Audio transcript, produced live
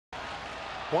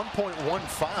1.15.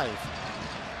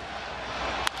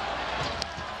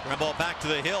 Ground ball back to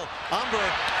the hill. Humber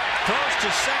throws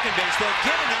to second base. They'll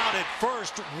get him out at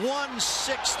first.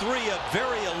 1-6-3, a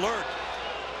very alert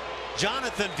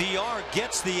Jonathan Villar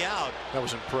gets the out. That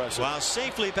was impressive. While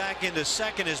safely back into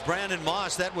second is Brandon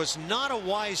Moss. That was not a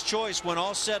wise choice when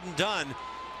all said and done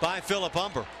by Philip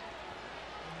Humber.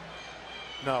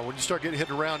 No, when you start getting hit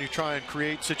around, you try and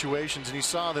create situations, and he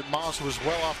saw that Moss was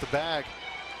well off the bag,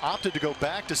 opted to go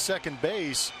back to second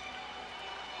base.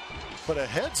 But a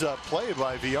heads-up play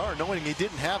by Villar, knowing he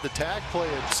didn't have the tag play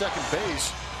at second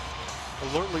base,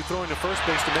 alertly throwing to first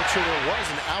base to make sure there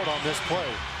was an out on this play.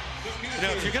 You know,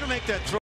 if you're going to make that throw